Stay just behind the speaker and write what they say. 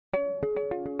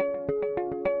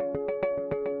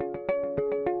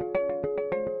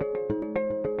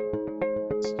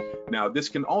Now, this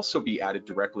can also be added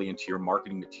directly into your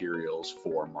marketing materials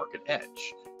for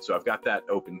MarketEdge. So I've got that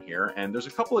open here, and there's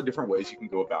a couple of different ways you can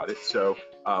go about it. So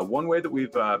one way that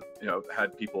we've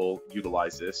had people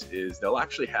utilize this is they'll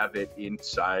actually have it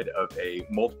inside of a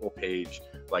multiple page,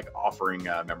 like offering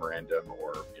memorandum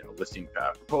or listing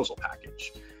proposal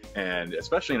package. And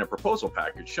especially in a proposal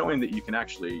package, showing that you can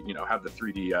actually have the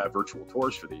 3D virtual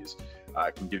tours for these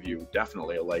can give you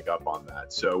definitely a leg up on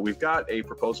that. So we've got a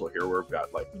proposal here where we've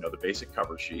got the basic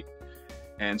cover sheet.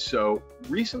 And so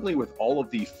recently, with all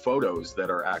of the photos that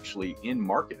are actually in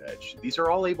MarketEdge, these are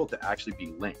all able to actually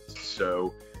be linked.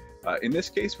 So in this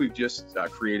case, we've just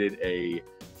created a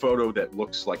photo that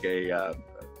looks like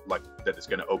that is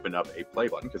going to open up a play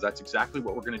button, because that's exactly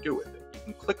what we're going to do with it.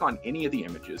 You can click on any of the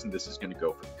images, and this is going to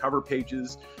go for the cover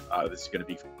pages. This is going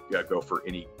to go for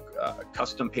any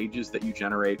custom pages that you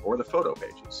generate, or the photo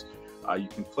pages. You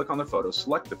can click on the photo,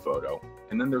 select the photo,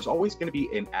 and then there's always going to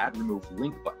be an add remove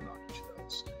link button on each of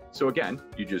those. So again,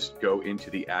 you just go into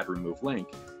the add remove link,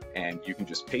 and you can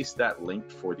just paste that link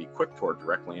for the QuickTour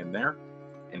directly in there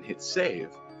and hit save.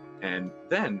 And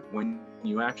then when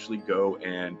you actually go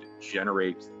and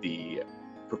generate the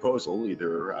proposal,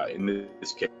 either in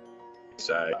this case,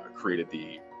 I created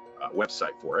the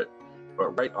website for it,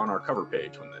 but right on our cover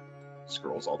page, when it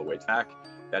scrolls all the way back,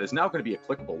 that is now going to be a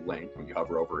clickable link. When you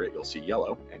hover over it, you'll see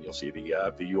yellow, and you'll see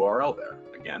the URL there.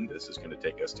 Again, this is going to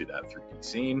take us to that 3D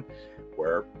scene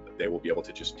where they will be able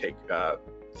to just take that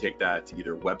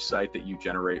either website that you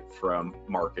generate from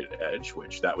MarketEdge,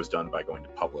 which that was done by going to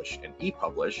publish and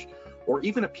e-publish, or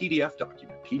even a PDF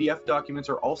document. PDF documents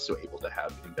are also able to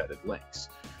have embedded links.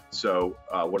 So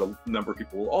what a number of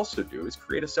people will also do is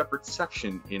create a separate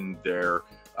section in their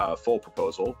full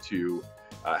proposal to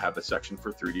have a section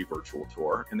for 3D virtual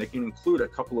tour, and they can include a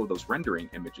couple of those rendering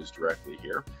images directly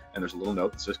here. And there's a little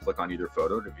note that says click on either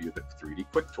photo to view the 3D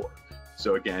quick tour.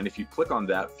 So again, if you click on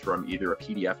that from either a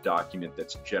PDF document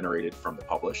that's generated from the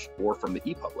publish or from the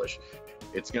e-publish,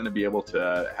 it's going to be able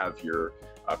to have your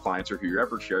clients or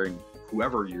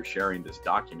whoever you're sharing this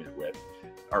document with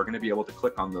are going to be able to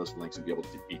click on those links and be able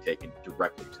to be taken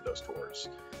directly to those tours.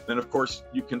 Then, of course,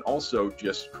 you can also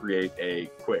just create a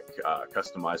quick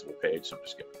customizable page. So I'm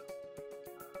just going to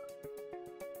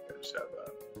just have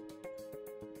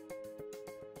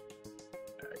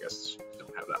I guess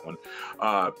don't have that one.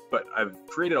 But I've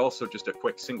created also just a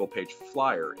quick single page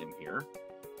flyer in here.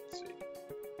 Let's see,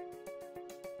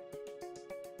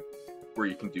 where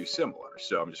you can do similar.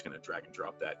 So I'm just going to drag and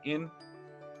drop that in.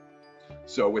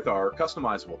 So with our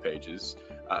customizable pages,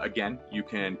 again, you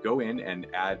can go in and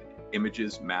add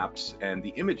images, maps, and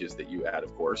the images that you add,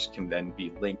 of course, can then be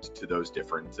linked to those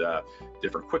different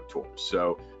quick tours.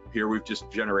 So here we've just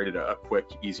generated a quick,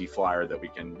 easy flyer that we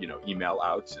can, email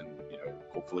out, and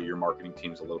hopefully your marketing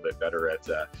team's a little bit better at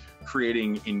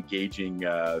creating engaging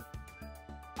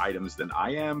items than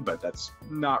I am, but that's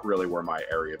not really where my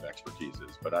area of expertise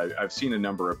is. But I've seen a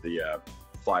number of the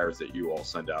flyers that you all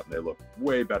send out, and they look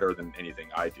way better than anything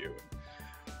I do.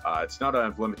 It's not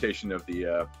a limitation of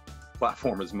the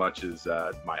platform as much as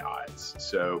my eyes.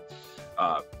 So,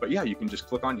 but yeah, you can just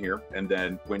click on here, and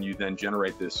then when you then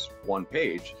generate this one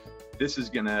page, this is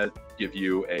gonna give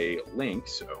you a link.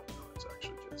 So let's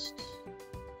actually just,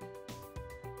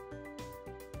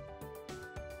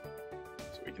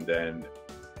 so we can then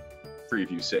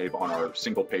preview save on our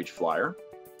single page flyer.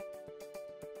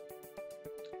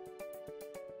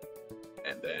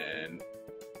 And then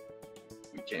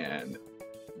we can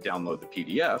download the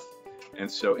PDF. And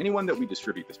so anyone that we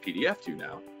distribute this PDF to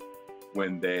now,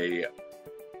 when they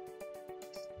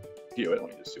view it,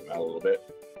 let me just zoom out a little bit,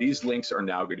 these links are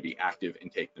now going to be active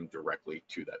and take them directly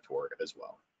to that tour as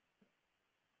well.